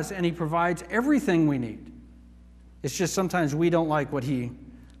does, and he provides everything we need. It's just sometimes we don't like what he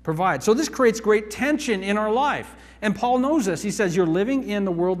provides. So this creates great tension in our life. And Paul knows this. He says, you're living in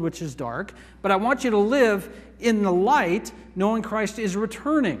the world which is dark, but I want you to live in the light, knowing Christ is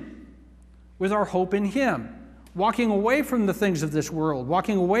returning with our hope in him, walking away from the things of this world,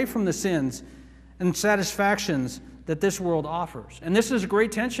 walking away from the sins and satisfactions that this world offers. And this is a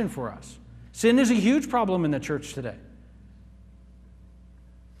great tension for us. Sin is a huge problem in the church today.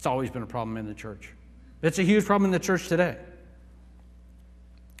 It's always been a problem in the church. It's a huge problem in the church today.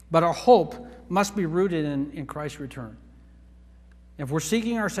 But our hope must be rooted in Christ's return. If we're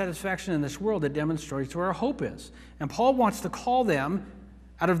seeking our satisfaction in this world, it demonstrates where our hope is. And Paul wants to call them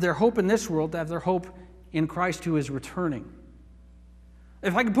out of their hope in this world to have their hope in Christ who is returning.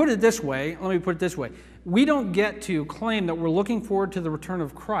 If I can put it this way, let me put it this way. We don't get to claim that we're looking forward to the return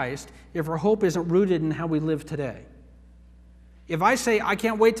of Christ if our hope isn't rooted in how we live today. If I say, I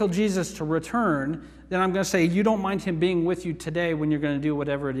can't wait till Jesus to return, then I'm going to say, you don't mind him being with you today when you're going to do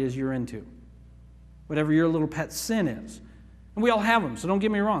whatever it is you're into. Whatever your little pet sin is. And we all have them, so don't get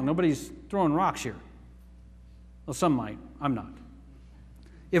me wrong. Nobody's throwing rocks here. Well, some might. I'm not.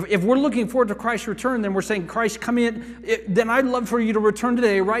 If we're looking forward to Christ's return, then we're saying, Christ, come in. Then I'd love for you to return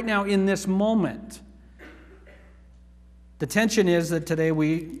today, right now, in this moment. The tension is that today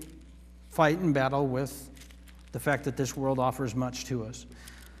we fight and battle with the fact that this world offers much to us.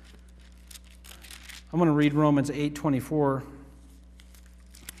 I'm going to read Romans 8:24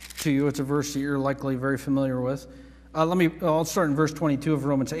 to you. It's a verse that you're likely very familiar with. I'll start in verse 22 of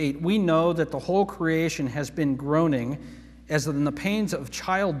Romans 8. We know that the whole creation has been groaning as in the pains of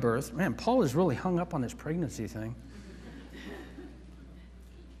childbirth. Man, Paul is really hung up on this pregnancy thing.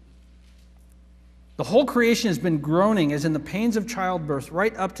 The whole creation has been groaning as in the pains of childbirth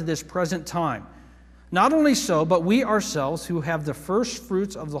right up to this present time. Not only so, but we ourselves who have the first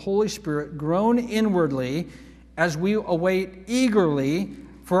fruits of the Holy Spirit groan inwardly as we await eagerly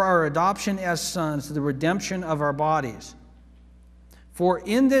for our adoption as sons, the redemption of our bodies. For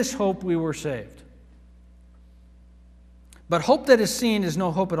in this hope we were saved. But hope that is seen is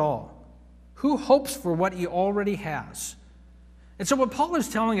no hope at all. Who hopes for what he already has? And so what Paul is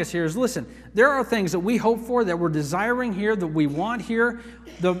telling us here is, listen, there are things that we hope for, that we're desiring here, that we want here.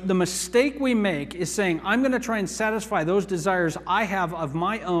 The mistake we make is saying, I'm going to try and satisfy those desires I have of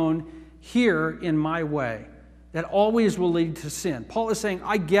my own here in my way. That always will lead to sin. Paul is saying,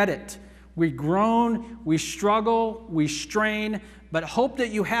 I get it. We groan, we struggle, we strain, but hope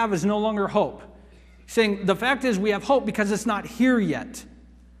that you have is no longer hope. He's saying the fact is we have hope because it's not here yet.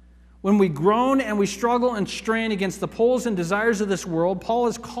 When we groan and we struggle and strain against the pulls and desires of this world, Paul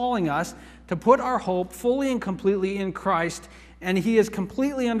is calling us to put our hope fully and completely in Christ, and he is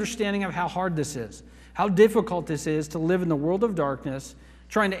completely understanding of how hard this is, how difficult this is to live in the world of darkness,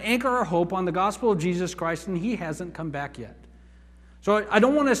 trying to anchor our hope on the gospel of Jesus Christ, and he hasn't come back yet. So I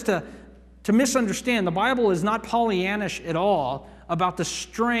don't want us to misunderstand. The Bible is not Pollyannish at all about the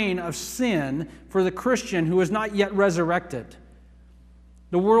strain of sin for the Christian who is not yet resurrected.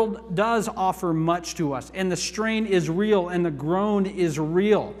 The world does offer much to us, and the strain is real, and the groan is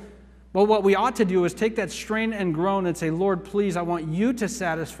real. But what we ought to do is take that strain and groan and say, Lord, please, I want you to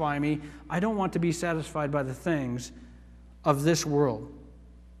satisfy me. I don't want to be satisfied by the things of this world.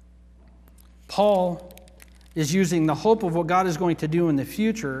 Paul is using the hope of what God is going to do in the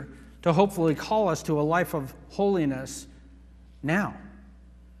future to hopefully call us to a life of holiness now.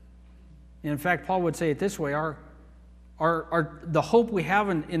 In fact, Paul would say it this way, the hope we have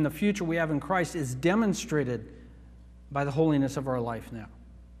in the future we have in Christ is demonstrated by the holiness of our life now.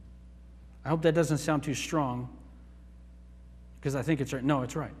 I hope that doesn't sound too strong, because I think it's right. No,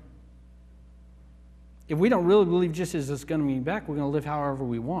 it's right. If we don't really believe Jesus is going to be back, we're going to live however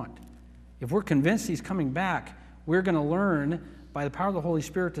we want. If we're convinced he's coming back, we're going to learn by the power of the Holy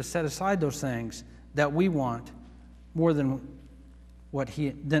Spirit to set aside those things that we want more than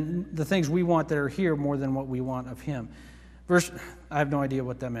the things we want that are here more than what we want of him. I have no idea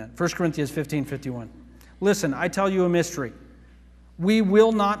what that meant. 1 Corinthians 15:51. Listen, I tell you a mystery. We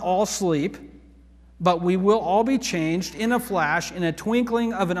will not all sleep, but we will all be changed in a flash, in a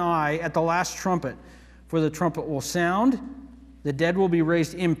twinkling of an eye at the last trumpet. For the trumpet will sound, the dead will be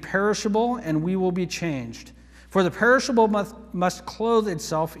raised imperishable, and we will be changed. For the perishable must clothe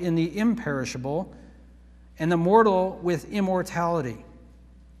itself in the imperishable, and the mortal with immortality.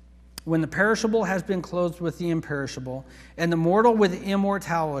 When the perishable has been clothed with the imperishable, and the mortal with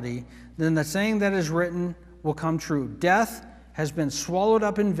immortality, then the saying that is written will come true. Death has been swallowed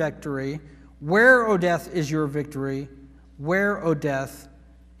up in victory. Where, O death, is your victory? Where, O death,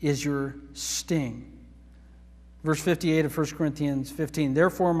 is your sting? Verse 58 of 1 Corinthians 15.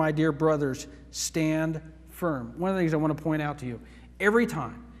 Therefore, my dear brothers, stand firm. One of the things I want to point out to you, every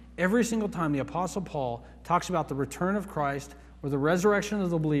single time the Apostle Paul talks about the return of Christ or the resurrection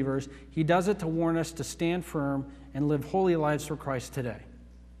of the believers, he does it to warn us to stand firm and live holy lives for Christ today.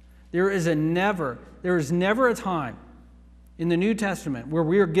 There is never a time in the New Testament where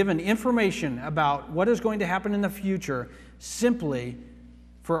we are given information about what is going to happen in the future simply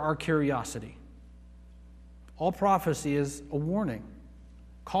for our curiosity. All prophecy is a warning,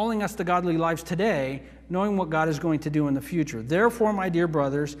 calling us to godly lives today, knowing what God is going to do in the future. Therefore, my dear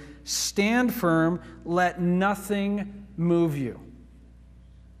brothers, stand firm, let nothing move you.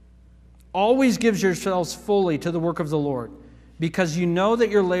 Always give yourselves fully to the work of the Lord, because you know that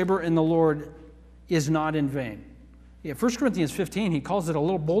your labor in the Lord is not in vain. Yeah, 1 Corinthians 15, he calls it a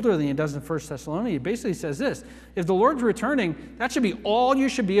little bolder than he does in 1 Thessalonians. He basically says this: if the Lord's returning, that should be all you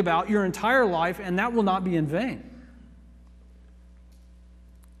should be about your entire life, and that will not be in vain.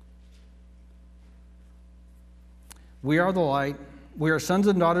 We are the light. We are sons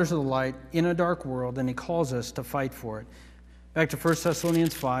and daughters of the light in a dark world, and he calls us to fight for it. Back to 1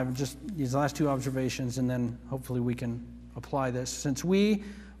 Thessalonians 5, just these last two observations, and then hopefully we can apply this. Since we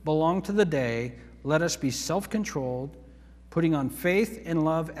belong to the day, let us be self-controlled, putting on faith and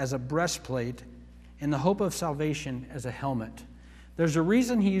love as a breastplate and the hope of salvation as a helmet. There's a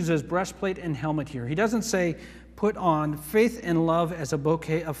reason he uses breastplate and helmet here. He doesn't say put on faith and love as a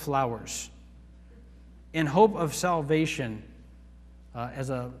bouquet of flowers and hope of salvation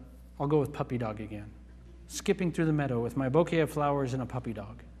I'll go with puppy dog again. Skipping through the meadow with my bouquet of flowers and a puppy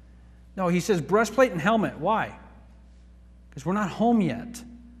dog. No, he says breastplate and helmet. Why? Because we're not home yet.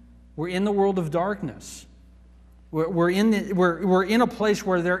 We're in the world of darkness. We're in a place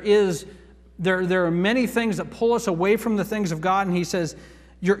where there are many things that pull us away from the things of God, and he says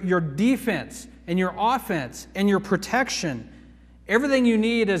your defense and your offense and your protection, everything you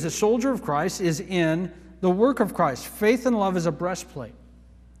need as a soldier of Christ is in the work of Christ. Faith and love as a breastplate.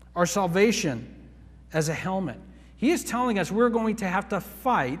 Our salvation as a helmet. He is telling us we're going to have to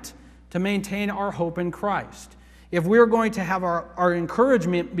fight to maintain our hope in Christ. If we're going to have our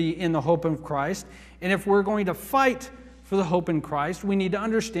encouragement be in the hope of Christ, and if we're going to fight for the hope in Christ, we need to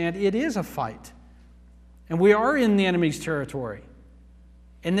understand it is a fight. And we are in the enemy's territory.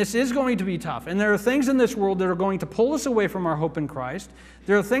 And this is going to be tough. And there are things in this world that are going to pull us away from our hope in Christ.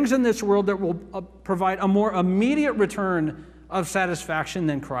 There are things in this world that will provide a more immediate return of satisfaction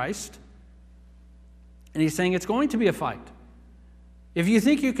than Christ. And he's saying it's going to be a fight. If you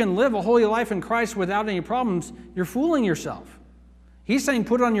think you can live a holy life in Christ without any problems, you're fooling yourself. He's saying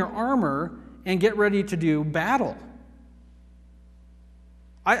put on your armor and get ready to do battle.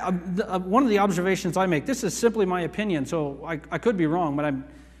 One of the observations I make, this is simply my opinion, so I could be wrong, but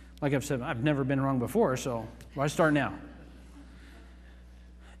like I've said, I've never been wrong before, so why start now?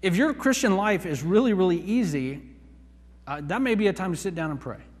 If your Christian life is really, really easy, that may be a time to sit down and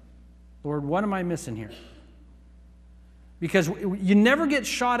pray. Lord, what am I missing here? Because you never get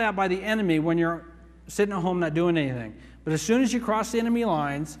shot at by the enemy when you're sitting at home not doing anything. But as soon as you cross the enemy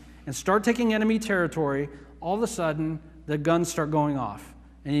lines and start taking enemy territory, all of a sudden the guns start going off.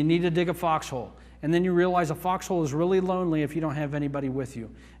 And you need to dig a foxhole. And then you realize a foxhole is really lonely if you don't have anybody with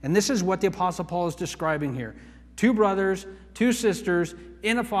you. And this is what the Apostle Paul is describing here. Two brothers, two sisters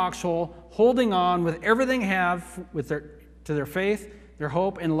in a foxhole, holding on with everything they have to their faith, their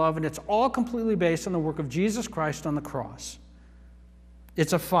hope, and love. And it's all completely based on the work of Jesus Christ on the cross.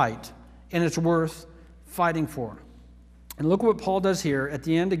 It's a fight, and it's worth fighting for. And look what Paul does here at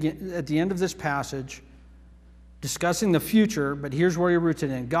the end of this passage, discussing the future, but here's where he roots it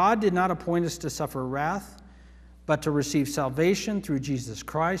in. God did not appoint us to suffer wrath, but to receive salvation through Jesus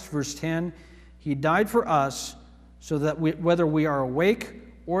Christ. Verse 10, he died for us so that whether we are awake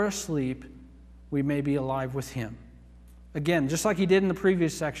or asleep, we may be alive with him. Again, just like he did in the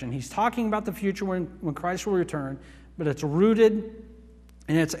previous section, he's talking about the future when Christ will return, but it's rooted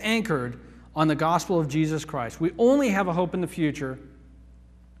and it's anchored on the gospel of Jesus Christ. We only have a hope in the future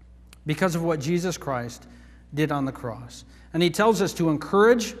because of what Jesus Christ did on the cross. And he tells us to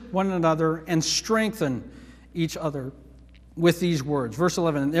encourage one another and strengthen each other with these words. Verse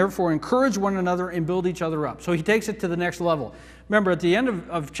 11, and therefore encourage one another and build each other up. So he takes it to the next level. Remember, at the end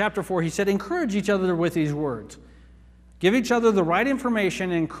of chapter 4, he said, encourage each other with these words. Give each other the right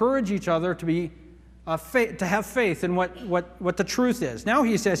information and encourage each other to have faith in what the truth is. Now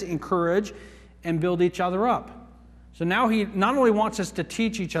he says encourage and build each other up. So now he not only wants us to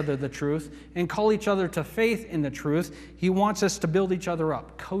teach each other the truth and call each other to faith in the truth, he wants us to build each other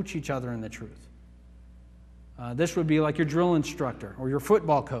up, coach each other in the truth. This would be like your drill instructor or your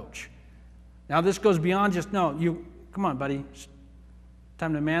football coach. Now this goes beyond just, come on, buddy. It's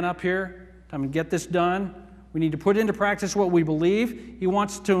time to man up here. Time to get this done. We need to put into practice what we believe. He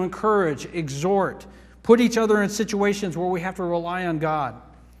wants to encourage, exhort, put each other in situations where we have to rely on God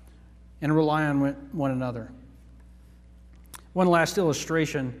and rely on one another. One last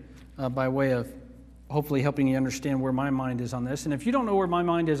illustration by way of hopefully helping you understand where my mind is on this. And if you don't know where my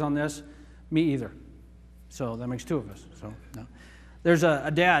mind is on this, me either. So that makes two of us. So no. There's a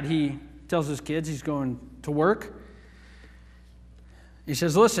dad, he tells his kids he's going to work. He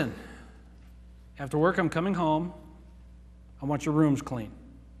says, listen, after work I'm coming home. I want your rooms clean.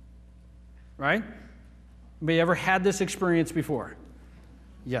 Right? Anybody ever had this experience before?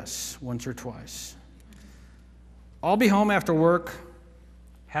 Yes, once or twice. I'll be home after work.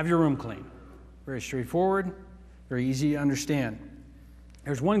 Have your room clean. Very straightforward, very easy to understand.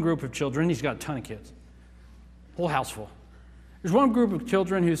 There's one group of children, he's got a ton of kids, whole house full. There's one group of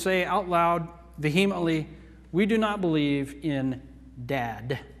children who say out loud, vehemently, we do not believe in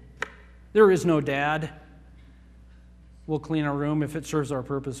Dad. There is no Dad. We'll clean our room if it serves our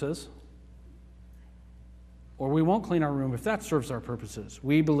purposes. Or we won't clean our room if that serves our purposes.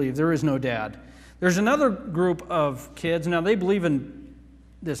 We believe there is no Dad. There's another group of kids, now they believe in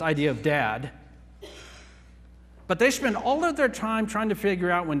this idea of Dad, but they spend all of their time trying to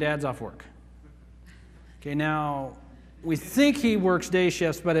figure out when Dad's off work. Okay, now, we think he works day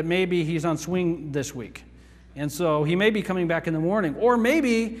shifts, but it may be he's on swing this week. And so he may be coming back in the morning. Or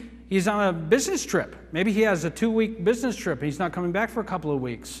maybe he's on a business trip. Maybe he has a 2-week business trip and he's not coming back for a couple of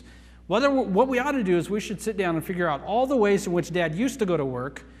weeks. What we ought to do is we should sit down and figure out all the ways in which Dad used to go to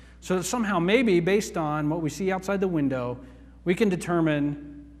work, so that somehow maybe based on what we see outside the window, we can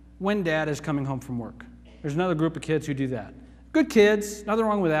determine when Dad is coming home from work. There's another group of kids who do that. Good kids, nothing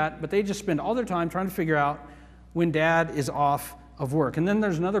wrong with that, but they just spend all their time trying to figure out when Dad is off of work. And then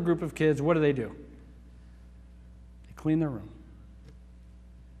there's another group of kids, what do? They clean their room.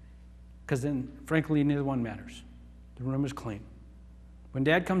 Because then, frankly, neither one matters. The room is clean. When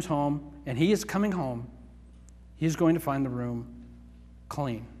Dad comes home, and he is coming home, he is going to find the room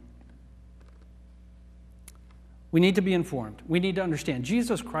clean. We need to be informed. We need to understand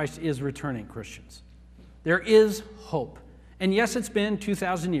Jesus Christ is returning, Christians. There is hope. And yes, it's been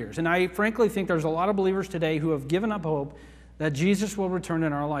 2,000 years. And I frankly think there's a lot of believers today who have given up hope that Jesus will return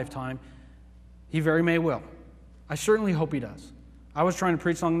in our lifetime. He very may will. I certainly hope he does. I was trying to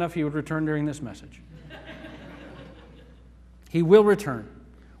preach long enough he would return during this message. He will return.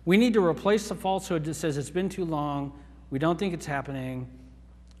 We need to replace the falsehood that says it's been too long, we don't think it's happening,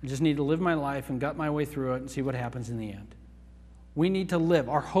 I just need to live my life and gut my way through it and see what happens in the end. We need to live.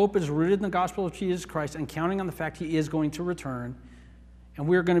 Our hope is rooted in the gospel of Jesus Christ and counting on the fact he is going to return, and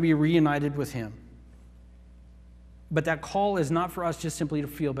we're going to be reunited with him. But that call is not for us just simply to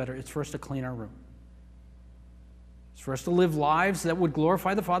feel better. It's for us to clean our room. It's for us to live lives that would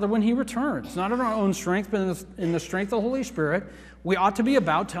glorify the Father when he returns. Not in our own strength, but in the strength of the Holy Spirit. We ought to be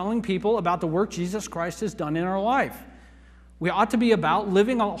about telling people about the work Jesus Christ has done in our life. We ought to be about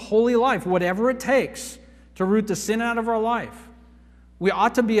living a holy life, whatever it takes to root the sin out of our life. We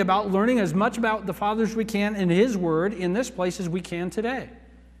ought to be about learning as much about the Father as we can in his word in this place as we can today.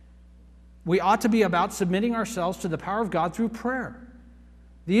 We ought to be about submitting ourselves to the power of God through prayer.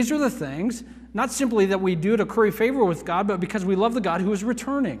 These are the things, not simply that we do to curry favor with God, but because we love the God who is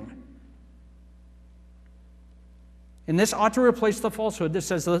returning. And this ought to replace the falsehood that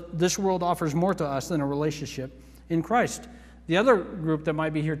says that this world offers more to us than a relationship in Christ. The other group that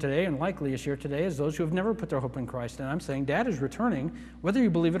might be here today, and likely is here today, is those who have never put their hope in Christ. And I'm saying Dad is returning, whether you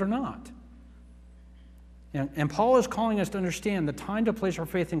believe it or not. And Paul is calling us to understand the time to place our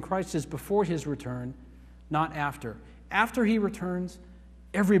faith in Christ is before his return, not after. After he returns,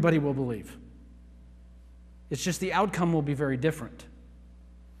 everybody will believe. It's just the outcome will be very different.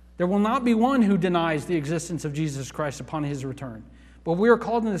 There will not be one who denies the existence of Jesus Christ upon his return. But we are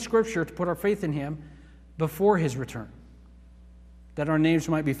called in the Scripture to put our faith in him before his return, that our names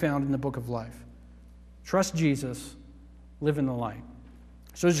might be found in the book of life. Trust Jesus, live in the light.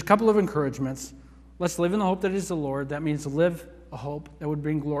 So there's a couple of encouragements. Let's live in the hope that is the Lord. That means to live a hope that would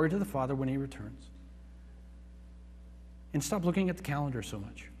bring glory to the Father when he returns. And stop looking at the calendar so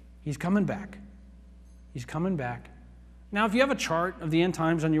much. He's coming back. He's coming back. Now, if you have a chart of the end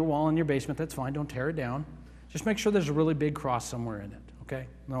times on your wall in your basement, that's fine. Don't tear it down. Just make sure there's a really big cross somewhere in it, okay?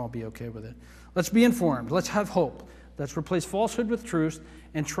 And I'll be okay with it. Let's be informed. Let's have hope. Let's replace falsehood with truth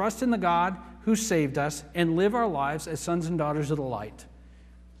and trust in the God who saved us and live our lives as sons and daughters of the light,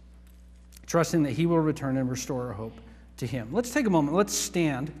 trusting that he will return and restore our hope to him. Let's take a moment. Let's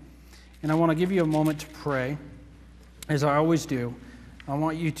stand. And I want to give you a moment to pray, as I always do. I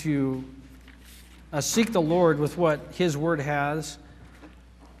want you to seek the Lord with what his word has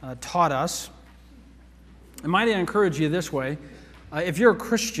taught us. I might encourage you this way. If you're a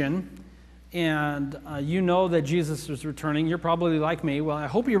Christian and you know that Jesus is returning, you're probably like me. Well, I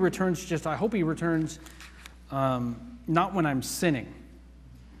hope he returns not when I'm sinning,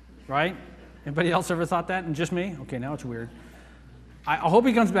 right? Anybody else ever thought that? And just me? Okay, now it's weird. I hope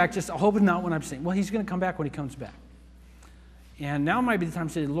he comes back, I hope not when I'm sinning. Well, he's going to come back when he comes back. And now might be the time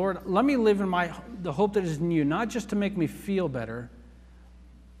to say, Lord, let me live in the hope that is in you, not just to make me feel better,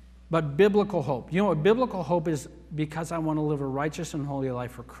 but biblical hope. You know what biblical hope is? Because I want to live a righteous and holy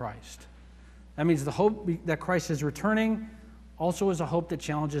life for Christ. That means the hope that Christ is returning also is a hope that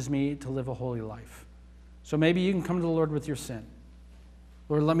challenges me to live a holy life. So maybe you can come to the Lord with your sin.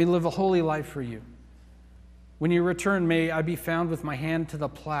 Lord, let me live a holy life for you. When you return, may I be found with my hand to the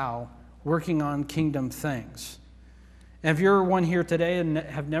plow, working on kingdom things. And if you're one here today and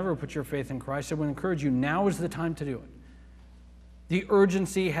have never put your faith in Christ, I would encourage you, now is the time to do it. The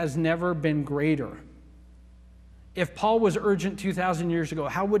urgency has never been greater. If Paul was urgent 2,000 years ago,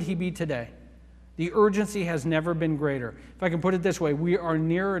 how would he be today? The urgency has never been greater. If I can put it this way, we are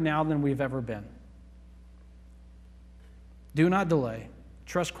nearer now than we've ever been. Do not delay.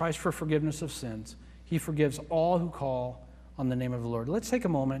 Trust Christ for forgiveness of sins. He forgives all who call on the name of the Lord. Let's take a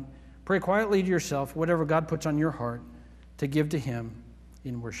moment, pray quietly to yourself, whatever God puts on your heart, to give to him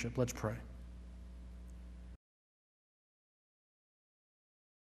in worship. Let's pray.